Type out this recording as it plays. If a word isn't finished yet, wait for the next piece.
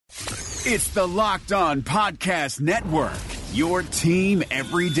It's the Locked On Podcast Network, your team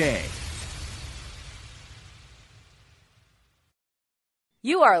every day.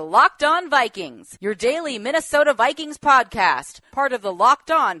 You are Locked On Vikings, your daily Minnesota Vikings podcast, part of the Locked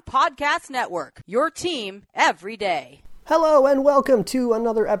On Podcast Network, your team every day. Hello and welcome to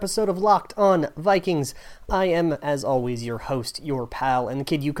another episode of Locked On Vikings. I am, as always, your host, your pal, and the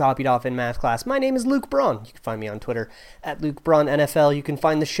kid you copied off in math class. My name is Luke Braun. You can find me on Twitter at Luke Braun NFL. You can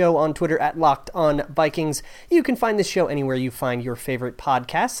find the show on Twitter at Locked On Vikings. You can find this show anywhere you find your favorite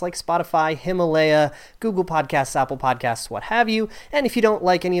podcasts, like Spotify, Himalaya, Google Podcasts, Apple Podcasts, what have you. And if you don't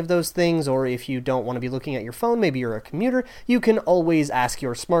like any of those things, or if you don't want to be looking at your phone, maybe you're a commuter, you can always ask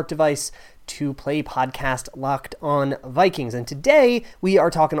your smart device to play podcast Locked On Vikings. And today, we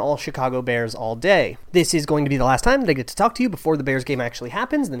are talking all Chicago Bears all day. This is going to be the last time that I get to talk to you before the Bears game actually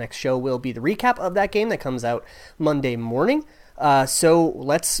happens. The next show will be the recap of that game that comes out Monday morning. So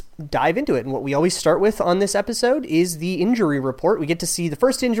let's dive into it. And what we always start with on this episode is the injury report. We get to see the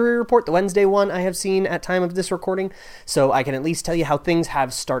first injury report, the Wednesday one I have seen at time of this recording. So I can at least tell you how things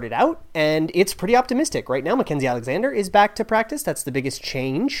have started out. And it's pretty optimistic. Right now, Mackenzie Alexander is back to practice. That's the biggest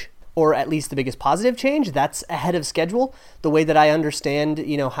change, or at least the biggest positive change. That's ahead of schedule. The way that I understand,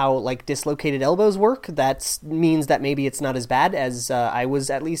 how like dislocated elbows work, that means that maybe it's not as bad as I was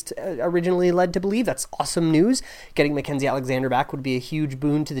at least originally led to believe. That's awesome news. Getting Mackenzie Alexander back would be a huge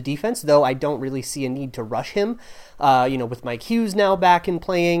boon to the defense, though I don't really see a need to rush him. With Mike Hughes now back and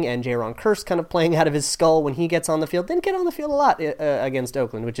playing, and Jaron Kearse kind of playing out of his skull when he gets on the field. Didn't get on the field a lot against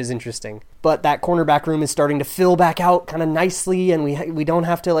Oakland, which is interesting. But that cornerback room is starting to fill back out kind of nicely, and we don't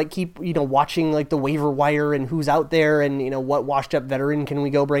have to keep watching the waiver wire and who's out there and what washed up veteran can we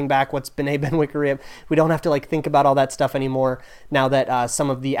go bring back, what's Bené Benwikere. We don't have to think about all that stuff anymore now that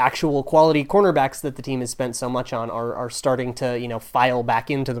some of the actual quality cornerbacks that the team has spent so much on are starting to file back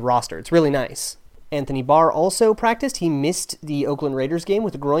into the roster. It's really nice. Anthony Barr also practiced. He missed the Oakland Raiders game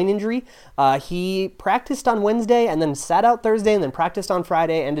with a groin injury. He practiced on Wednesday and then sat out Thursday and then practiced on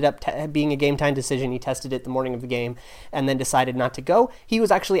Friday. Ended up being a game time decision. He tested it the morning of the game and then decided not to go. He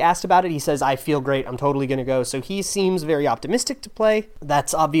was actually asked about it. He says, "I feel great. I'm totally going to go." So he seems very optimistic to play.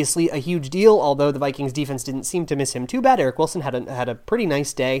 That's obviously a huge deal, although the Vikings defense didn't seem to miss him too bad. Eric Wilson had a pretty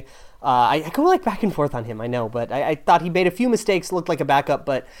nice day. I go back and forth on him, I know, but I thought he made a few mistakes, looked like a backup,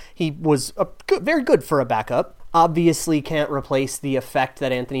 but he was very good for a backup. Obviously can't replace the effect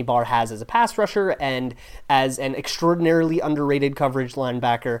that Anthony Barr has as a pass rusher and as an extraordinarily underrated coverage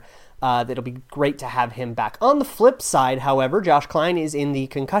linebacker. That'll be great to have him back. On the flip side, however, Josh Klein is in the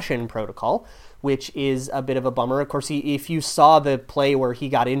concussion protocol, which is a bit of a bummer. Of course, if you saw the play where he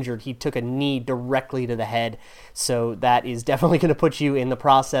got injured, he took a knee directly to the head. So that is definitely going to put you in the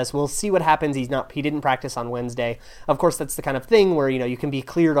process. We'll see what happens. He didn't practice on Wednesday. Of course, that's the kind of thing where, you can be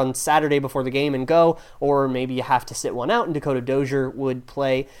cleared on Saturday before the game and go, or maybe you have to sit one out and Dakota Dozier would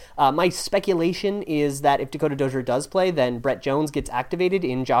play. My speculation is that if Dakota Dozier does play, then Brett Jones gets activated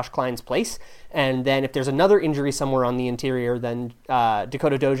in Josh Klein's place. And then if there's another injury somewhere on the interior, then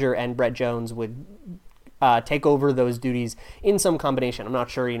Dakota Dozier and Brett Jones would take over those duties in some combination. I'm not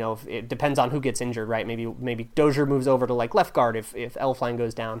sure, if it depends on who gets injured, right? Maybe Dozier moves over to left guard if Elflein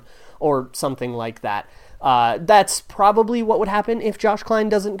goes down or something like that. That's probably what would happen if Josh Klein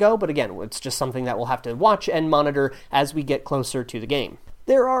doesn't go, but again, it's just something that we'll have to watch and monitor as we get closer to the game.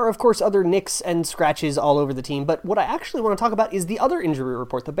 There are, of course, other nicks and scratches all over the team, but what I actually want to talk about is the other injury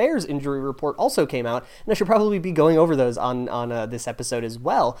report. The Bears injury report also came out, and I should probably be going over those on this episode as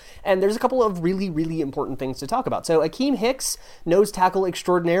well. And there's a couple of really, really important things to talk about. So Akeem Hicks, nose tackle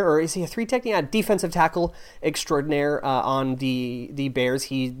extraordinaire, or is he a three-tech? Yeah, defensive tackle extraordinaire on the Bears.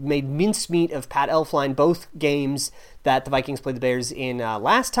 He made mincemeat of Pat Elflein both games that the Vikings played the Bears in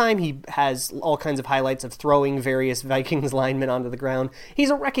last time. He has all kinds of highlights of throwing various Vikings linemen onto the ground.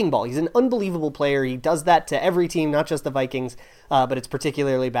 He's a wrecking ball. He's an unbelievable player. He does that to every team, not just the Vikings, but it's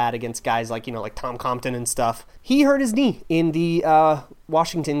particularly bad against guys like Tom Compton and stuff. He hurt his knee in the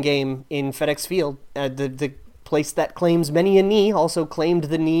Washington game in FedEx Field. The place that claims many a knee also claimed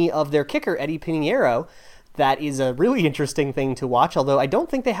the knee of their kicker, Eddie Pinheiro. That is a really interesting thing to watch, although I don't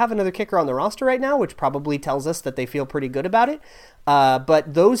think they have another kicker on the roster right now, which probably tells us that they feel pretty good about it.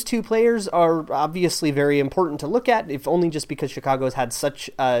 But those two players are obviously very important to look at, if only just because Chicago's had such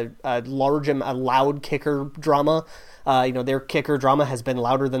a loud kicker drama. Their kicker drama has been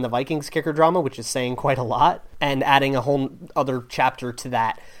louder than the Vikings kicker drama, which is saying quite a lot. And adding a whole other chapter to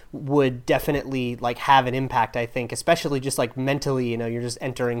that would definitely have an impact, I think, especially just mentally, you're just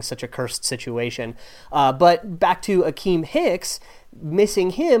entering such a cursed situation. But back to Akeem Hicks,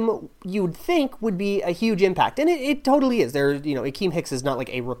 missing him, you'd think, would be a huge impact. And it totally is. Akeem Hicks is not like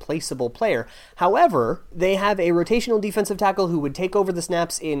a replaceable player. However, they have a rotational defensive tackle who would take over the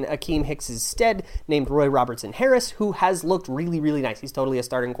snaps in Akeem Hicks' stead, named Roy Robertson Harris, who has looked really, really nice. He's totally a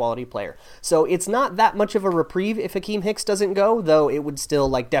starting quality player. So it's not that much of a reprieve if Akeem Hicks doesn't go, though it would still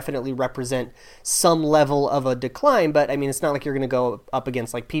definitely represent some level of a decline. But I mean, it's not like you're going to go up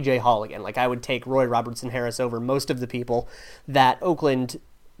against PJ Hall again. I would take Roy Robertson Harris over most of the people that Oakland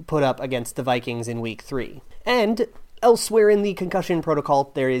put up against the Vikings in week 3. And elsewhere in the concussion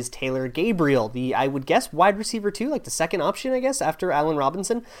protocol, there is Taylor Gabriel, the, I would guess, wide receiver 2, the second option, I guess, after Allen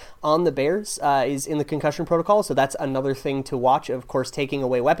Robinson on the Bears, is in the concussion protocol, so that's another thing to watch. Of course, taking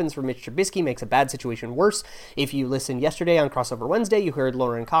away weapons from Mitch Trubisky makes a bad situation worse. If you listened yesterday on Crossover Wednesday, you heard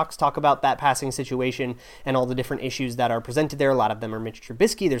Lauren Cox talk about that passing situation and all the different issues that are presented there. A lot of them are Mitch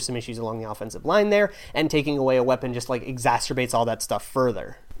Trubisky. There's some issues along the offensive line there, and taking away a weapon just exacerbates all that stuff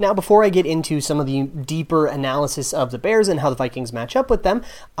further. Now, before I get into some of the deeper analysis of the Bears and how the Vikings match up with them,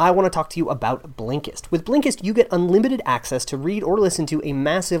 I want to talk to you about Blinkist. With Blinkist, you get unlimited access to read or listen to a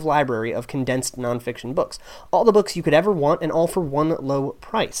massive library of condensed nonfiction books. All the books you could ever want, and all for one low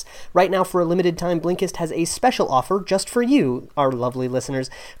price. Right now, for a limited time, Blinkist has a special offer just for you, our lovely listeners.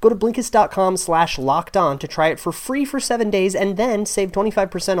 Go to Blinkist.com/lockedon to try it for free for 7 days, and then save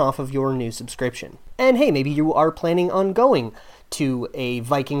 25% off of your new subscription. And hey, maybe you are planning on going to a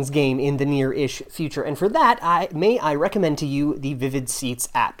Vikings game in the near-ish future. And for that, I recommend to you the Vivid Seats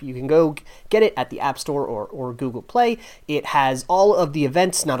app. You can go get it at the App Store or Google Play. It has all of the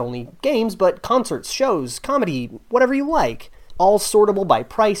events, not only games, but concerts, shows, comedy, whatever you like. All sortable by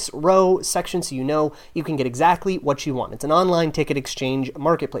price, row, section, so you can get exactly what you want. It's an online ticket exchange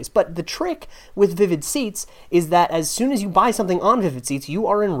marketplace. But the trick with Vivid Seats is that as soon as you buy something on Vivid Seats, you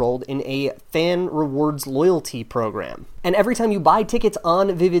are enrolled in a fan rewards loyalty program. And every time you buy tickets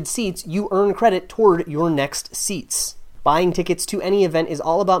on Vivid Seats, you earn credit toward your next seats. Buying tickets to any event is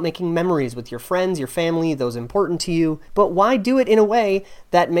all about making memories with your friends, your family, those important to you. But why do it in a way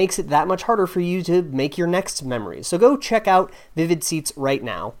that makes it that much harder for you to make your next memories? So go check out Vivid Seats right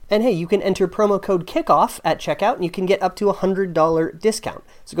now. And hey, you can enter promo code KICKOFF at checkout and you can get up to a $100 discount.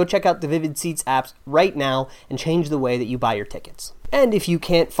 So go check out the Vivid Seats apps right now and change the way that you buy your tickets. And if you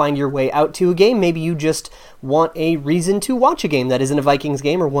can't find your way out to a game, maybe you just want a reason to watch a game that isn't a Vikings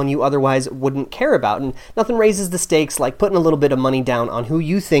game or one you otherwise wouldn't care about. And nothing raises the stakes like putting a little bit of money down on who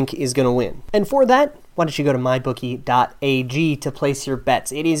you think is going to win. And for that, why don't you go to mybookie.ag to place your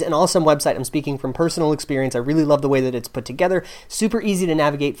bets. It is an awesome website. I'm speaking from personal experience. I really love the way that it's put together. Super easy to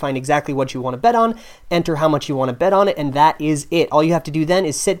navigate, find exactly what you want to bet on, enter how much you want to bet on it, and that is it. All you have to do then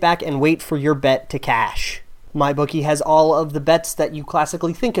is sit back and wait for your bet to cash. MyBookie has all of the bets that you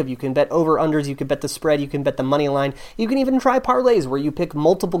classically think of. You can bet over-unders, you can bet the spread, you can bet the money line. You can even try parlays where you pick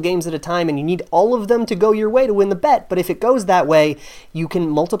multiple games at a time and you need all of them to go your way to win the bet. But if it goes that way, you can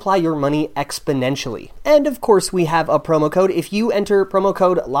multiply your money exponentially. And of course, we have a promo code. If you enter promo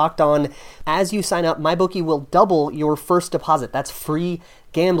code LOCKEDON as you sign up, MyBookie will double your first deposit. That's free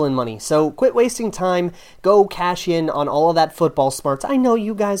gambling money. So quit wasting time. Go cash in on all of that football smarts I know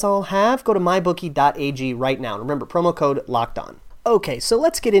you guys all have. Go to mybookie.ag right now. Remember, promo code LOCKEDON. Okay, so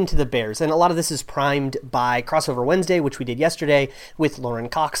let's get into the Bears, and a lot of this is primed by Crossover Wednesday, which we did yesterday with Lauren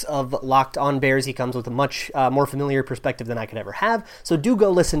Cox of Locked On Bears. He comes with a much more familiar perspective than I could ever have, so do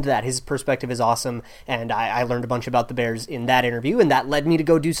go listen to that. His perspective is awesome, and I learned a bunch about the Bears in that interview, and that led me to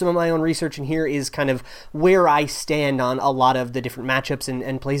go do some of my own research, and here is kind of where I stand on a lot of the different matchups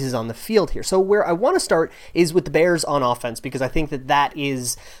and places on the field here. So where I want to start is with the Bears on offense, because I think that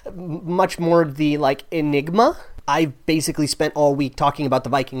is much more the enigma. I've basically spent all week talking about the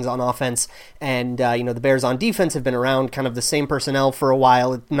Vikings on offense, and the Bears on defense have been around kind of the same personnel for a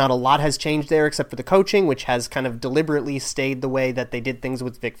while. Not a lot has changed there except for the coaching, which has kind of deliberately stayed the way that they did things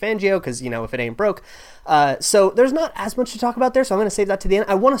with Vic Fangio, because, if it ain't broke. So there's not as much to talk about there, so I'm going to save that to the end.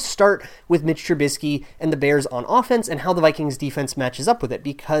 I want to start with Mitch Trubisky and the Bears on offense and how the Vikings defense matches up with it,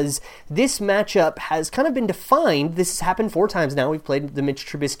 because this matchup has kind of been defined. This has happened 4 times now. We've played the Mitch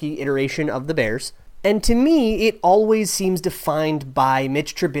Trubisky iteration of the Bears. And to me, it always seems defined by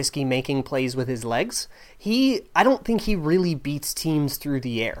Mitch Trubisky making plays with his legs. I don't think he really beats teams through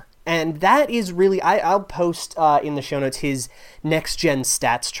the air. And that is really, I'll post in the show notes his next-gen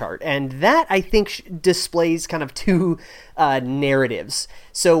stats chart. And that, I think, displays kind of two narratives.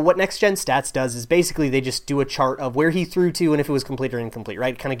 So what next-gen stats does is basically they just do a chart of where he threw to and if it was complete or incomplete,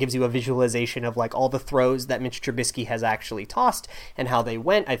 right? It kind of gives you a visualization of like all the throws that Mitch Trubisky has actually tossed and how they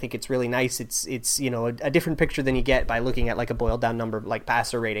went. I think it's really nice. It's you know, a different picture than you get by looking at like a boiled-down number like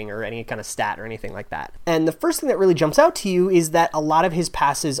passer rating or any kind of stat or anything like that. And the first thing that really jumps out to you is that a lot of his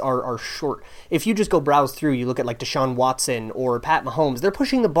passes are short. If you just go browse through, you look at like Deshaun Watson or Pat Mahomes, they're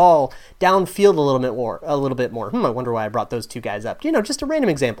pushing the ball downfield a little bit more. I wonder why I brought those two guys up. You know, just a random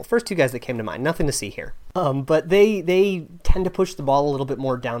example. First two guys that came to mind. Nothing to see here. But they tend to push the ball a little bit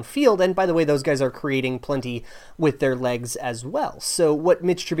more downfield. And by the way, those guys are creating plenty with their legs as well. So what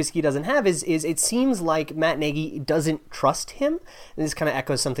Mitch Trubisky doesn't have is it seems like Matt Nagy doesn't trust him. And this kind of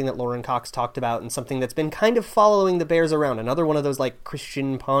echoes something that Lauren Cox talked about and something that's been kind of following the Bears around. Another one of those like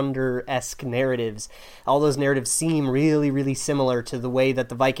Christian Ponder-esque narratives. All those narratives seem really, really similar to the way that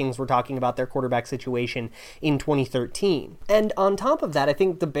the Vikings were talking about their quarterback situation in 2013. And on top of that, I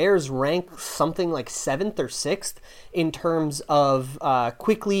think the Bears rank something like 7th or 6th in terms of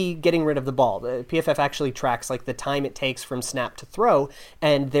quickly getting rid of the ball. The PFF actually tracks like the time it takes from snap to throw,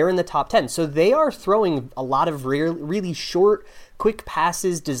 and they're in the top 10. So they are throwing a lot of really short, quick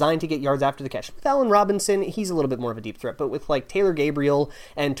passes designed to get yards after the catch. With Allen Robinson, he's a little bit more of a deep threat, but with like Taylor Gabriel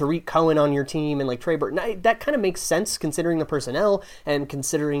and Tariq Cohen on your team and like Trey Burton, that kind of makes sense considering the personnel and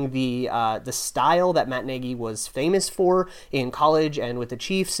considering the style that Matt Nagy was famous for in college and with the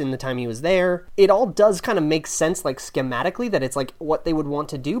Chiefs in the time he was there. It all does kind of make sense like schematically that it's like what they would want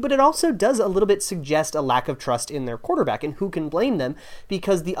to do, but it also does a little bit suggest a lack of trust in their quarterback, and who can blame them,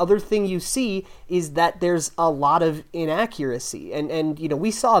 because the other thing you see is that there's a lot of inaccuracy. And you know,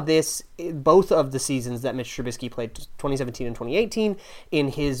 we saw this in both of the seasons that Mitch Trubisky played, 2017 and 2018, in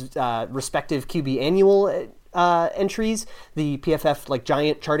his respective QB annual entries, the PFF like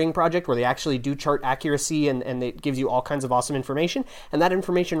giant charting project where they actually do chart accuracy and it gives you all kinds of awesome information, and that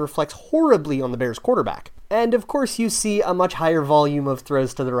information reflects horribly on the Bears quarterback. And of course you see a much higher volume of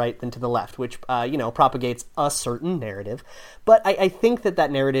throws to the right than to the left, which propagates a certain narrative. But I think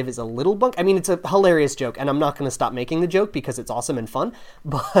that narrative is a little bunk. I mean, it's a hilarious joke, and I'm not going to stop making the joke because it's awesome and fun,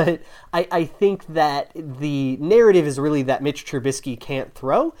 but I think that the narrative is really that Mitch Trubisky can't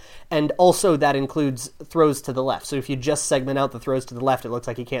throw, and also that includes throws to the left. So if you just segment out the throws to the left, it looks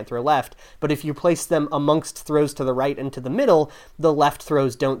like he can't throw left, but if you place them amongst throws to the right and to the middle, the left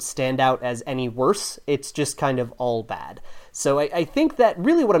throws don't stand out as any worse. It's just kind of all bad. So I think that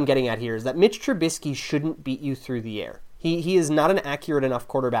really what I'm getting at here is that Mitch Trubisky shouldn't beat you through the air. He is not an accurate enough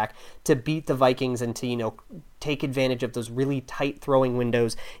quarterback to beat the Vikings and to, take advantage of those really tight throwing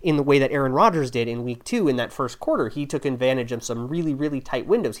windows in the way that Aaron Rodgers did in week 2 in that first quarter. He took advantage of some really, really tight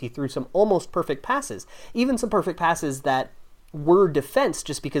windows. He threw some almost perfect passes, even some perfect passes that were defense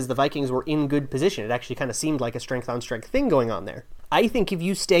just because the Vikings were in good position. It actually kind of seemed like a strength-on-strength thing going on there. I think if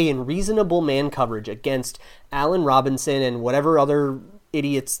you stay in reasonable man coverage against Allen Robinson and whatever other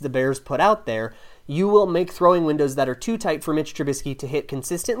idiots the Bears put out there, you will make throwing windows that are too tight for Mitch Trubisky to hit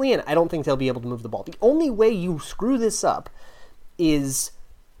consistently, and I don't think they'll be able to move the ball. The only way you screw this up is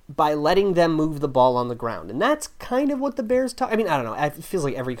by letting them move the ball on the ground. And that's kind of what the Bears talk. I mean, I don't know. It feels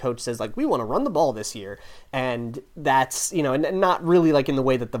like every coach says, like, we want to run the ball this year. And that's, and not really like in the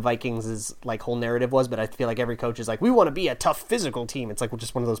way that the Vikings' like whole narrative was, but I feel like every coach is like, we want to be a tough physical team. It's like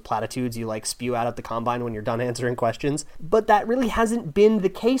just one of those platitudes you like spew out at the combine when you're done answering questions. But that really hasn't been the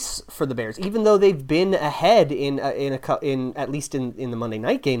case for the Bears, even though they've been ahead in at least in the Monday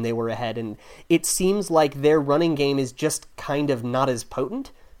night game, they were ahead. And it seems like their running game is just kind of not as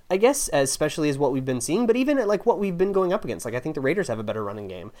potent, I guess, especially as what we've been seeing, but even at like what we've been going up against. Like, I think the Raiders have a better running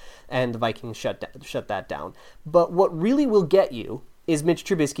game, and the Vikings shut that down. But what really will get you is Mitch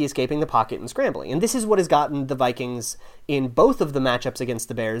Trubisky escaping the pocket and scrambling. And this is what has gotten the Vikings in both of the matchups against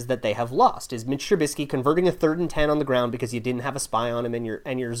the Bears that they have lost, is Mitch Trubisky converting a 3rd and 10 on the ground because you didn't have a spy on him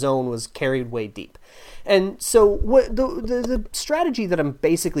and your zone was carried way deep. And so what the strategy that I'm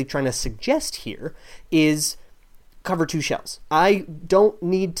basically trying to suggest here is cover 2 shells. I don't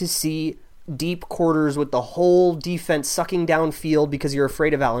need to see deep quarters with the whole defense sucking downfield because you're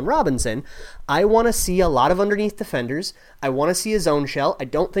afraid of Allen Robinson. I want to see a lot of underneath defenders. I want to see a zone shell. I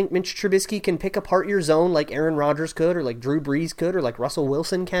don't think Mitch Trubisky can pick apart your zone like Aaron Rodgers could, or like Drew Brees could, or like Russell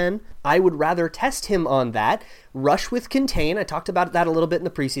Wilson can. I would rather test him on that. Rush with contain. I talked about that a little bit in the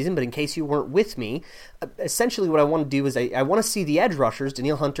preseason, but in case you weren't with me, essentially what I want to do is I want to see the edge rushers,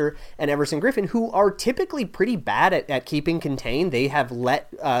 Danielle Hunter and Everson Griffin, who are typically pretty bad at keeping contained. They have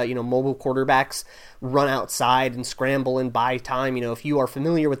let mobile quarterbacks run outside and scramble and buy time. If you are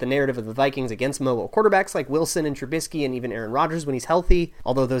familiar with the narrative of the Vikings against mobile quarterbacks like Wilson and Trubisky and even Aaron Rodgers when he's healthy,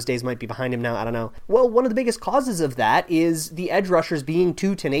 although those days might be behind him now, I don't know. Well, one of the biggest causes of that is the edge rushers being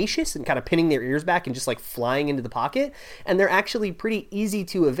too tenacious and kind of pinning their ears back and just like flying into the pocket. And they're actually pretty easy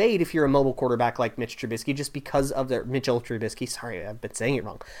to evade if you're a mobile quarterback like Mitch Trubisky, just because of their Mitchell Trubisky. Sorry, I've been saying it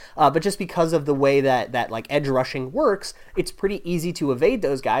wrong. But just because of the way that like edge rushing works, it's pretty easy to evade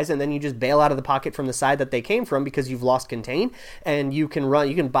those guys. And then you just bail out of the pocket from the side that they came from because you've lost contain, and you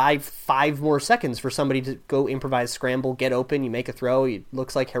can buy 5 more seconds for somebody to go improvise scramble, get open, you make a throw, it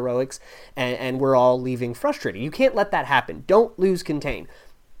looks like heroics, and we're all leaving frustrated. You can't let that happen. Don't lose contain.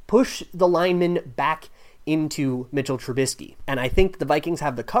 Push the lineman back into Mitchell Trubisky. And I think the Vikings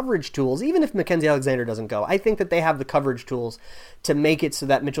have the coverage tools, even if Mackenzie Alexander doesn't go, I think that they have the coverage tools to make it so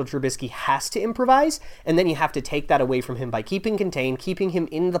that Mitchell Trubisky has to improvise, and then you have to take that away from him by keeping contained, keeping him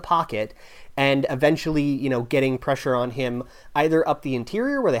in the pocket, and eventually, getting pressure on him either up the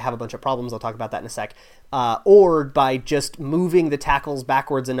interior where they have a bunch of problems, I'll talk about that in a sec, or by just moving the tackles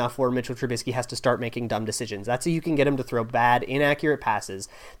backwards enough where Mitchell Trubisky has to start making dumb decisions. That's how you can get him to throw bad, inaccurate passes.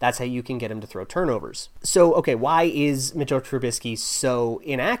 That's how you can get him to throw turnovers. So, okay, why is Mitchell Trubisky so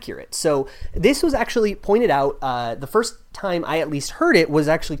inaccurate? So this was actually pointed out, the first time I at least heard it was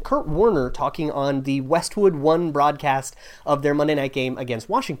actually Kurt Warner talking on the Westwood One broadcast of their Monday night game against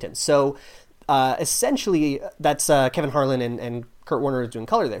Washington. So essentially, that's Kevin Harlan and Kurt Warner is doing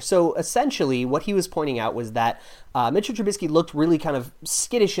color there. So essentially, what he was pointing out was that Mitchell Trubisky looked really kind of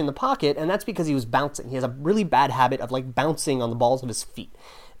skittish in the pocket, and that's because he was bouncing. He has a really bad habit of like bouncing on the balls of his feet.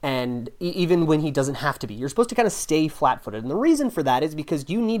 And even when he doesn't have to be, you're supposed to kind of stay flat-footed. And the reason for that is because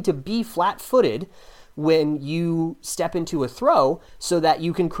you need to be flat-footed when you step into a throw so that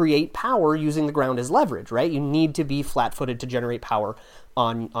you can create power using the ground as leverage, right? You need to be flat-footed to generate power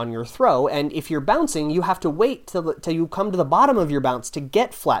on your throw. And if you're bouncing, you have to wait till you come to the bottom of your bounce to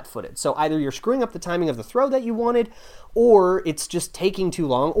get flat-footed. So either you're screwing up the timing of the throw that you wanted, or it's just taking too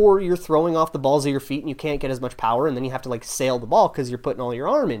long, or you're throwing off the balls of your feet and you can't get as much power, and then you have to like sail the ball because you're putting all your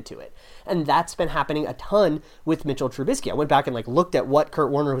arm into it. And that's been happening a ton with Mitchell Trubisky. I went back and like looked at what Kurt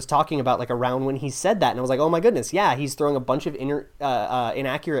Warner was talking about like around when he said that, and I was like, oh my goodness, yeah, he's throwing a bunch of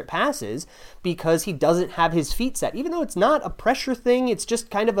inaccurate passes because he doesn't have his feet set. Even though it's not a pressure thing, it's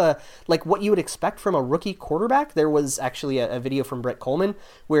just kind of a like what you would expect from a rookie quarterback. There was actually a video from Brett Coleman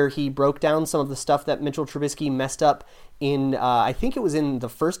where he broke down some of the stuff that Mitchell Trubisky messed up in, I think it was in the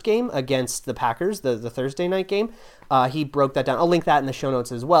first game against the Packers, the Thursday night game. He broke that down. I'll link that in the show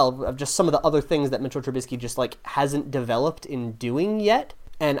notes as well, of just some of the other things that Mitchell Trubisky just like hasn't developed in doing yet.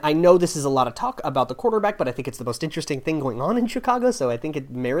 And I know this is a lot of talk about the quarterback, but I think it's the most interesting thing going on in Chicago, so I think it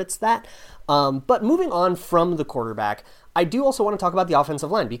merits that. But moving on from the quarterback, I do also want to talk about the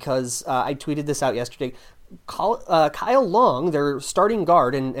offensive line because I tweeted this out yesterday. Kyle Long, their starting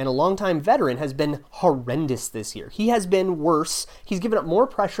guard and a longtime veteran, has been horrendous this year. He has been worse. He's given up more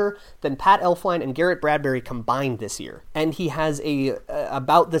pressure than Pat Elflein and Garrett Bradbury combined this year. And he has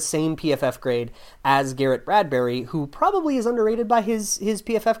about the same PFF grade as Garrett Bradbury, who probably is underrated by his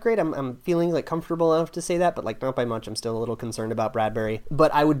PFF grade. I'm feeling like comfortable enough to say that, but like not by much. I'm still a little concerned about Bradbury.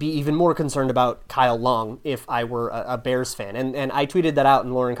 But I would be even more concerned about Kyle Long if I were a Bears fan. And I tweeted that out,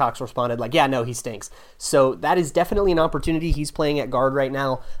 and Lauren Cox responded like, yeah, no, he stinks. So that is definitely an opportunity. He's playing at guard right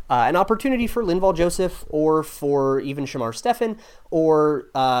now. An opportunity for Linval Joseph or for even Shamar Stephen, or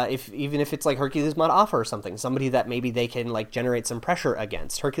even if it's like Hercules Matafa or something, somebody that maybe they can like generate some pressure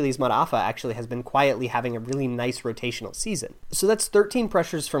against. Hercules Matafa actually has been quietly having a really nice rotational season. So that's 13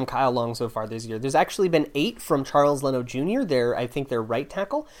 pressures from Kyle Long so far this year. There's actually been 8 from Charles Leno Jr., I think their right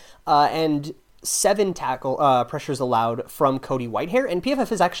tackle, and 7 tackle pressures allowed from Cody Whitehair, and PFF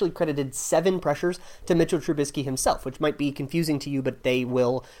has actually credited 7 pressures to Mitchell Trubisky himself, which might be confusing to you, but they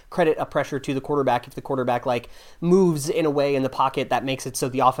will credit a pressure to the quarterback if the quarterback like moves in a way in the pocket that makes it so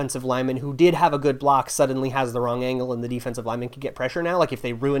the offensive lineman who did have a good block suddenly has the wrong angle, and the defensive lineman can get pressure now. Like if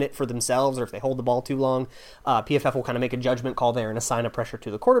they ruin it for themselves or if they hold the ball too long, PFF will kind of make a judgment call there and assign a pressure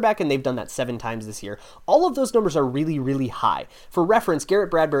to the quarterback, and they've done that 7 times this year. All of those numbers are really, really high. For reference, Garrett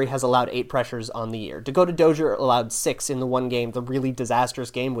Bradbury has allowed 8 pressures on the year. Dakota Dozier allowed 6 in the one game. The really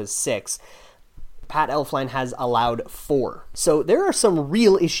disastrous game was 6. Pat Elflein has allowed 4. So there are some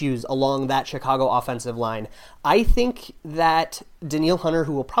real issues along that Chicago offensive line. I think that Danielle Hunter,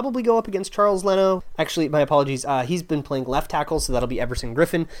 who will probably go up against Charles Leno, actually, my apologies, he's been playing left tackle, so that'll be Everson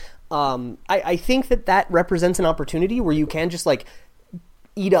Griffin. I think that represents an opportunity where you can just like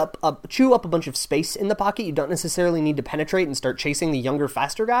chew up a bunch of space in the pocket. You don't necessarily need to penetrate and start chasing the younger,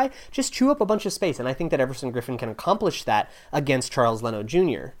 faster guy. Just chew up a bunch of space, and I think that Everson Griffin can accomplish that against Charles Leno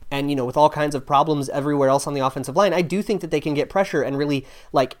Jr. And, with all kinds of problems everywhere else on the offensive line, I do think that they can get pressure and really,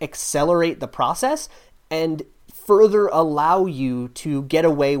 accelerate the process and further allow you to get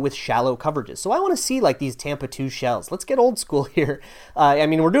away with shallow coverages. So I want to see, these Tampa 2 shells. Let's get old school here.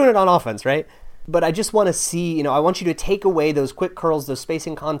 We're doing it on offense, right? But I just want to see, I want you to take away those quick curls, those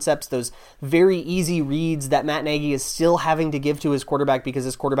spacing concepts, those very easy reads that Matt Nagy is still having to give to his quarterback because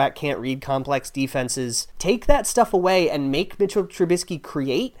his quarterback can't read complex defenses. Take that stuff away and make Mitchell Trubisky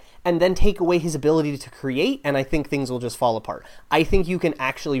create, and then take away his ability to create, and I think things will just fall apart. I think you can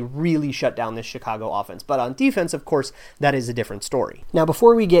actually really shut down this Chicago offense. But on defense, of course, that is a different story. Now,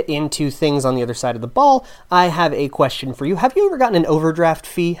 before we get into things on the other side of the ball, I have a question for you. Have you ever gotten an overdraft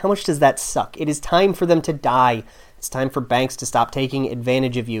fee? How much does that suck? It is time for them to die. It's time for banks to stop taking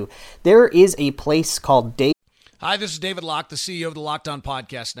advantage of you. There is a place called Hi, this is David Locke, the CEO of the Locked On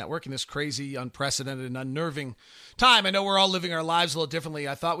Podcast Network. In this crazy, unprecedented, and unnerving time, I know we're all living our lives a little differently.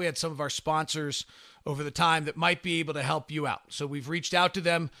 I thought we had some of our sponsors over the time that might be able to help you out. So we've reached out to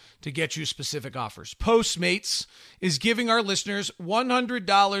them to get you specific offers. Postmates is giving our listeners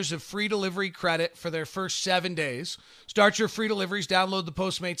 $100 of free delivery credit for their first 7 days. Start your free deliveries, download the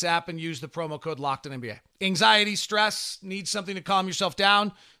Postmates app, and use the promo code LOCKEDONNBA. Anxiety, stress, need something to calm yourself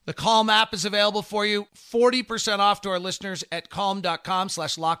down? The Calm app is available for you. 40% off to our listeners at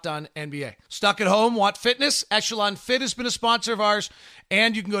calm.com/LockedOnNBA. Stuck at home, want fitness? Echelon Fit has been a sponsor of ours,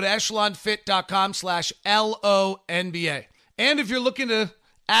 and you can go to echelonfit.com/LONBA. And if you're looking to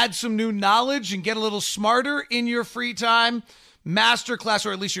add some new knowledge and get a little smarter in your free time, Masterclass,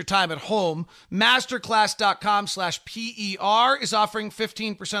 or at least your time at home, masterclass.com/PER is offering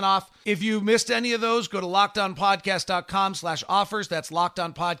 15% off. If you missed any of those, go to lockedonpodcast.com/offers. That's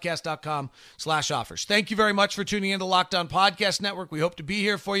lockedonpodcast.com/offers. Thank you very much for tuning in to Locked On Podcast Network. We hope to be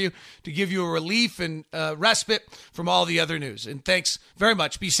here for you to give you a relief and respite from all the other news. And thanks very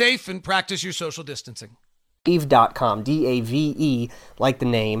much. Be safe and practice your social distancing. Dave.com, D-A-V-E, like the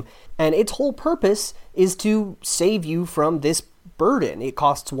name, and its whole purpose is to save you from this burden. It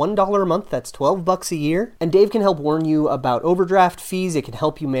costs $1 a month, that's $12 a year, and Dave can help warn you about overdraft fees. It can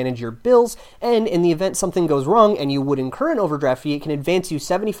help you manage your bills, and in the event something goes wrong and you would incur an overdraft fee, it can advance you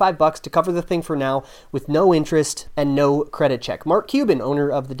 $75 to cover the thing for now with no interest and no credit check. Mark Cuban, owner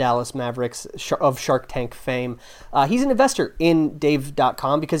of the Dallas Mavericks of Shark Tank fame, he's an investor in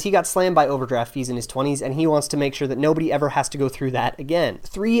Dave.com because he got slammed by overdraft fees in his 20s, and he wants to make sure that nobody ever has to go through that again.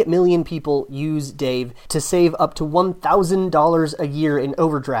 3 million people use Dave to save up to $1,000 a year in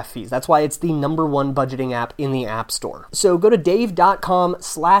overdraft fees. That's why it's the #1 budgeting app in the App Store. So go to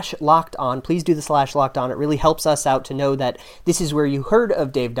dave.com/lockedon. Please do the /lockedon. It really helps us out to know that this is where you heard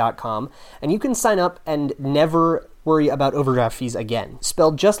of dave.com, and you can sign up and never worry about overdraft fees again.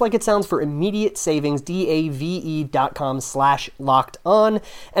 Spelled just like it sounds for immediate savings, DAVE.com/lockedon,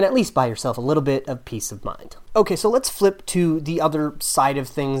 and at least buy yourself a little bit of peace of mind. Okay, so let's flip to the other side of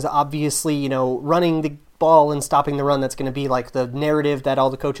things. Obviously, running the ball and stopping the run, that's going to be like the narrative that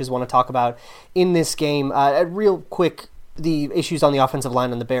all the coaches want to talk about in this game. Real quick, the issues on the offensive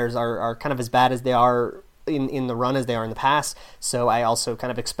line on the Bears are kind of as bad as they are in the run as they are in the pass, so I also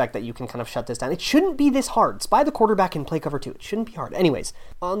kind of expect that you can kind of shut this down. It shouldn't be this hard. Spy the quarterback and play cover 2. It shouldn't be hard. Anyways,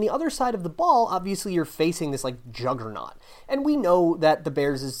 on the other side of the ball, obviously you're facing this juggernaut, and we know that the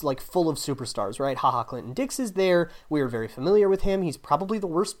Bears is full of superstars, right? Clinton Dix is there. We are very familiar with him. He's probably the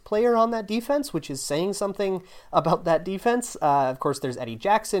worst player on that defense, which is saying something about that defense. Of course, there's Eddie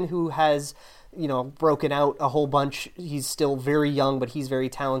Jackson, who has broken out a whole bunch. He's still very young, but he's very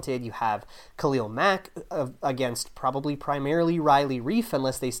talented. You have Khalil Mack against probably primarily Riley Reif,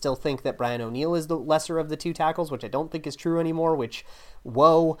 unless they still think that Brian O'Neill is the lesser of the two tackles, which I don't think is true anymore, which,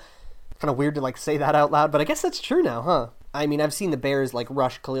 whoa, kind of weird to say that out loud, but I guess that's true now, huh? I mean, I've seen the Bears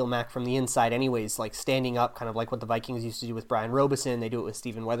rush Khalil Mack from the inside anyways, standing up, kind of like what the Vikings used to do with Brian Robeson. They do it with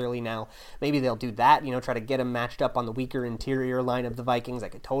Stephen Weatherly now. Maybe they'll do that, try to get him matched up on the weaker interior line of the Vikings. I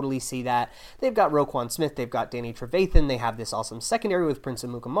could totally see that. They've got Roquan Smith, they've got Danny Trevathan, they have this awesome secondary with Prince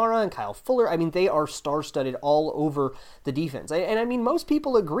Amukamara and Kyle Fuller. I mean, they are star-studded all over the defense. And I mean, most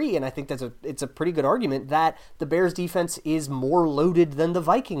people agree, and I think it's a pretty good argument, that the Bears defense is more loaded than the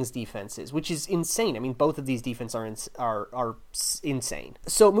Vikings defense is, which is insane. I mean, both of these defenses are are insane.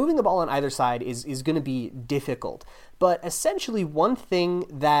 So moving the ball on either side is going to be difficult. But essentially one thing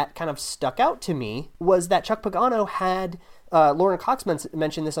that kind of stuck out to me was that Chuck Pagano had, Lauren Cox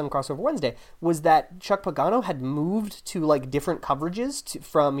mentioned this on Crossover Wednesday, was that Chuck Pagano had moved to like different coverages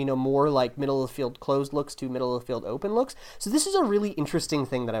from, more like middle of the field closed looks to middle of the field open looks. So this is a really interesting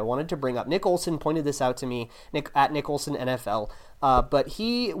thing that I wanted to bring up. Nick Olson pointed this out to me, at Nick Olson NFL. But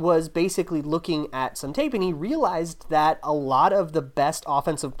he was basically looking at some tape and he realized that a lot of the best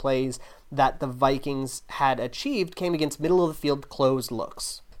offensive plays that the Vikings had achieved came against middle of the field closed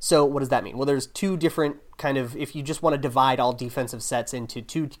looks. So what does that mean? Well, there's two different kind of, if you just want to divide all defensive sets into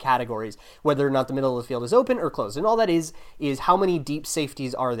two categories, whether or not the middle of the field is open or closed. And all that is how many deep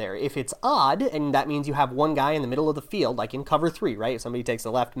safeties are there. If it's odd, and that means you have one guy in the middle of the field, like in cover 3, right? If somebody takes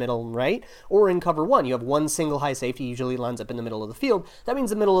the left, middle, and right, or in cover 1, you have one single high safety, usually lines up in the middle of the field. That means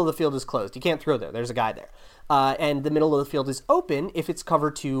the middle of the field is closed. You can't throw there. There's a guy there. And the middle of the field is open if it's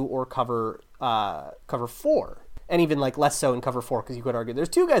cover 2 or cover 4. And even like less so in cover 4, because you could argue there's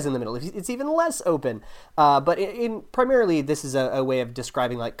two guys in the middle. It's even less open. But primarily, this is a way of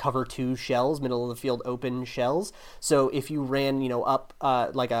describing like cover 2 shells, middle of the field open shells. So if you ran, up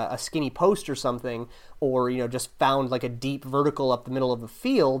like a skinny post or something, or just found like a deep vertical up the middle of the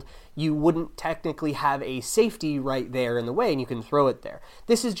field, you wouldn't technically have a safety right there in the way, and you can throw it there.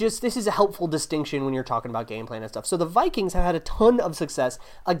 This is a helpful distinction when you're talking about game plan and stuff. So the Vikings have had a ton of success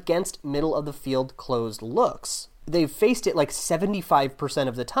against middle of the field closed looks. They've faced it like 75%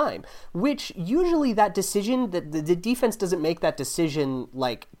 of the time, which usually that decision, the defense doesn't make that decision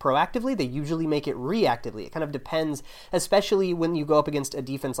like proactively. They usually make it reactively. It kind of depends, especially when you go up against a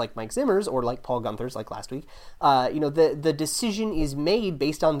defense like Mike Zimmer's or like Paul Gunther's like last week. The decision is made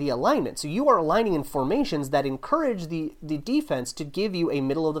based on the alignment. So you are aligning in formations that encourage the defense to give you a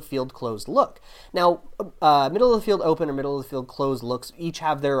middle of the field closed look. Now, middle of the field open or middle of the field closed looks each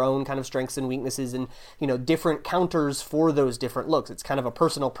have their own kind of strengths and weaknesses and, different counters for those different looks. It's kind of a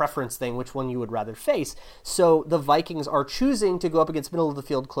personal preference thing, which one you would rather face. So the Vikings are choosing to go up against middle of the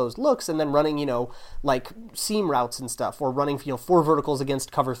field closed looks and then running, like seam routes and stuff, or running, 4 verticals against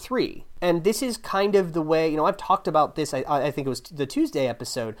cover 3. And this is kind of the way, I've talked about this, I think it was the Tuesday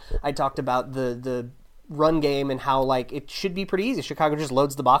episode, I talked about the run game and how like it should be pretty easy. Chicago just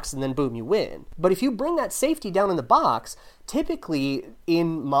loads the box and then boom, you win. But if you bring that safety down in the box, typically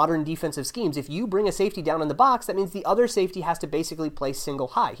in modern defensive schemes, if you bring a safety down in the box, that means the other safety has to basically play single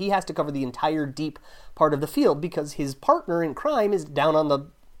high. He has to cover the entire deep part of the field because his partner in crime is down on the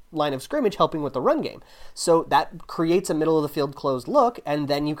line of scrimmage helping with the run game. So that creates a middle of the field closed look, and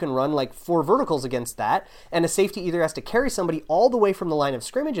then you can run like 4 verticals against that, and a safety either has to carry somebody all the way from the line of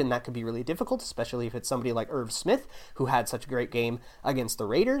scrimmage, and that could be really difficult, especially if it's somebody like Irv Smith, who had such a great game against the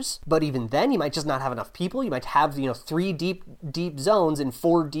Raiders. But even then, you might just not have enough people. You might have, 3 deep zones and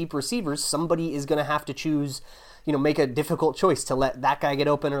 4 deep receivers. Somebody is going to have to choose, make a difficult choice to let that guy get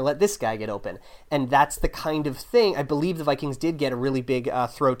open or let this guy get open. And that's the kind of thing, I believe the Vikings did get a really big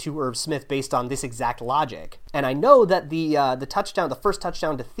throw to Irv Smith based on this exact logic. And I know that the first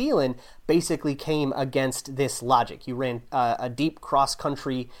touchdown to Thielen basically came against this logic. You ran a deep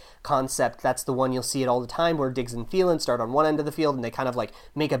cross-country concept. That's the one you'll see it all the time, where Diggs and Thielen start on one end of the field and they kind of like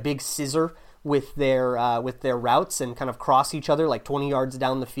make a big scissor with their routes and kind of cross each other like 20 yards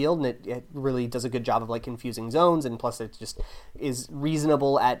down the field, and it really does a good job of like confusing zones, and plus it just is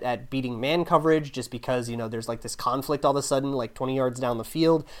reasonable at beating man coverage just because there's like this conflict all of a sudden like 20 yards down the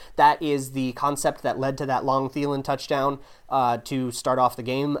field. That is the concept that led to that long Thielen touchdown to start off the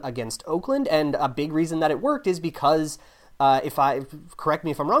game against Oakland, and a big reason that it worked is because correct me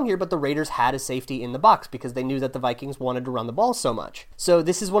if I'm wrong here, but the Raiders had a safety in the box because they knew that the Vikings wanted to run the ball so much. So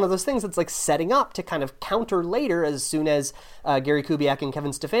this is one of those things that's like setting up to kind of counter later as soon as Gary Kubiak and Kevin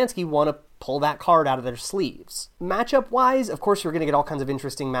Stefanski want to pull that card out of their sleeves. Matchup-wise, of course, you're going to get all kinds of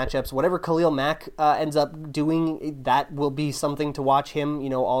interesting matchups. Whatever Khalil Mack ends up doing, that will be something to watch him,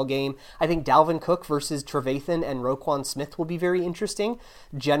 all game. I think Dalvin Cook versus Trevathan and Roquan Smith will be very interesting.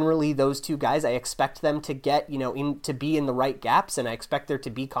 Generally, those two guys, I expect them to get, to be in the right gaps, and I expect there to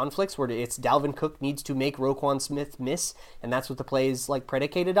be conflicts where it's Dalvin Cook needs to make Roquan Smith miss, and that's what the play is like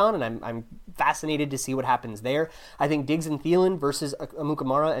predicated on, and I'm fascinated to see what happens there. I think Diggs and Thielen versus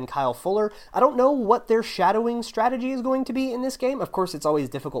Amukamara and Kyle Fuller. I don't know what their shadowing strategy is going to be in this game. Of course, it's always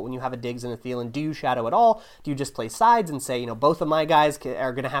difficult when you have a Diggs and a Thielen. Do you shadow at all? Do you just play sides and say, both of my guys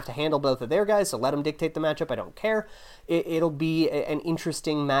are going to have to handle both of their guys, so let them dictate the matchup? I don't care. It'll be an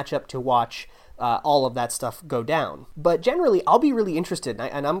interesting matchup to watch all of that stuff go down. But generally, I'll be really interested,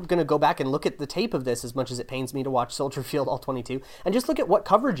 and I'm going to go back and look at the tape of this as much as it pains me to watch Soldier Field all 22, and just look at what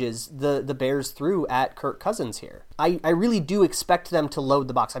coverages the Bears threw at Kirk Cousins here. I really do expect them to load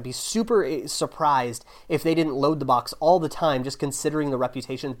the box. I'd be super surprised if they didn't load the box all the time, just considering the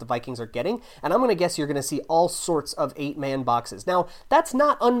reputation that the Vikings are getting, and I'm going to guess you're going to see all sorts of 8-man boxes. Now, that's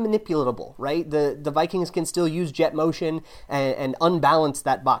not unmanipulatable, right? The Vikings can still use jet motion and unbalance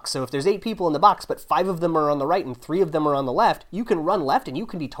that box. So if there's 8 people in the box, but 5 of them are on the right and 3 of them are on the left, you can run left and you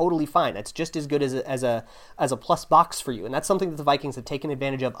can be totally fine. That's just as good as a plus box for you. And that's something that the Vikings have taken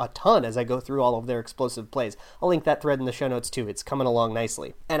advantage of a ton as I go through all of their explosive plays. I'll link that thread in the show notes too. It's coming along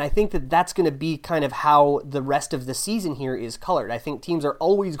nicely. And I think that that's going to be kind of how the rest of the season here is colored. I think teams are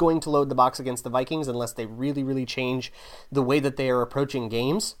always going to load the box against the Vikings unless they really, really change the way that they are approaching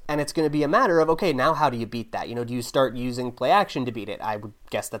games. And it's going to be a matter of, okay, now how do you beat that? Do you start using play action to beat it? I would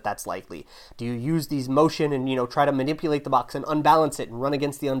guess that that's likely. Do you use these motion and, try to manipulate the box and unbalance it and run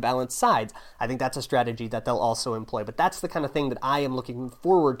against the unbalanced sides? I think that's a strategy that they'll also employ. But that's the kind of thing that I am looking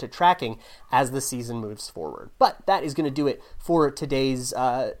forward to tracking as the season moves forward. But that is going to do it for today's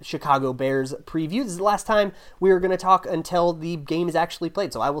Chicago Bears preview. This is the last time we are going to talk until the game is actually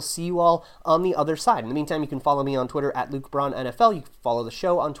played. So I will see you all on the other side. In the meantime, you can follow me on Twitter at LukeBraunNFL. You can follow the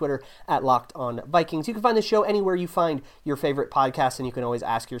show on Twitter at LockedOnVikings. You can find the show anywhere you find your favorite podcast, and you can always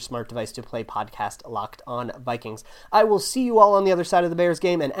ask your smart device to play podcast Locked On Vikings. I will see you all on the other side of the Bears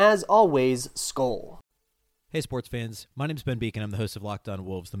game, and as always, Skol. Hey, sports fans. My name is Ben Beacon. I'm the host of Locked On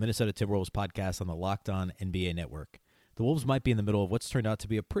Wolves, the Minnesota Timberwolves podcast on the Locked On NBA Network. The Wolves might be in the middle of what's turned out to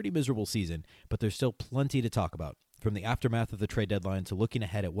be a pretty miserable season, but there's still plenty to talk about. From the aftermath of the trade deadline to looking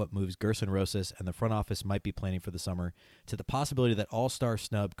ahead at what moves Gerson Rosas and the front office might be planning for the summer, to the possibility that all-star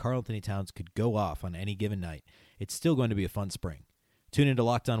snub Karl Anthony Towns could go off on any given night, it's still going to be a fun spring. Tune into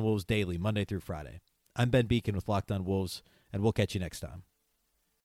Locked On Wolves daily, Monday through Friday. I'm Ben Beacon with Locked On Wolves, and we'll catch you next time.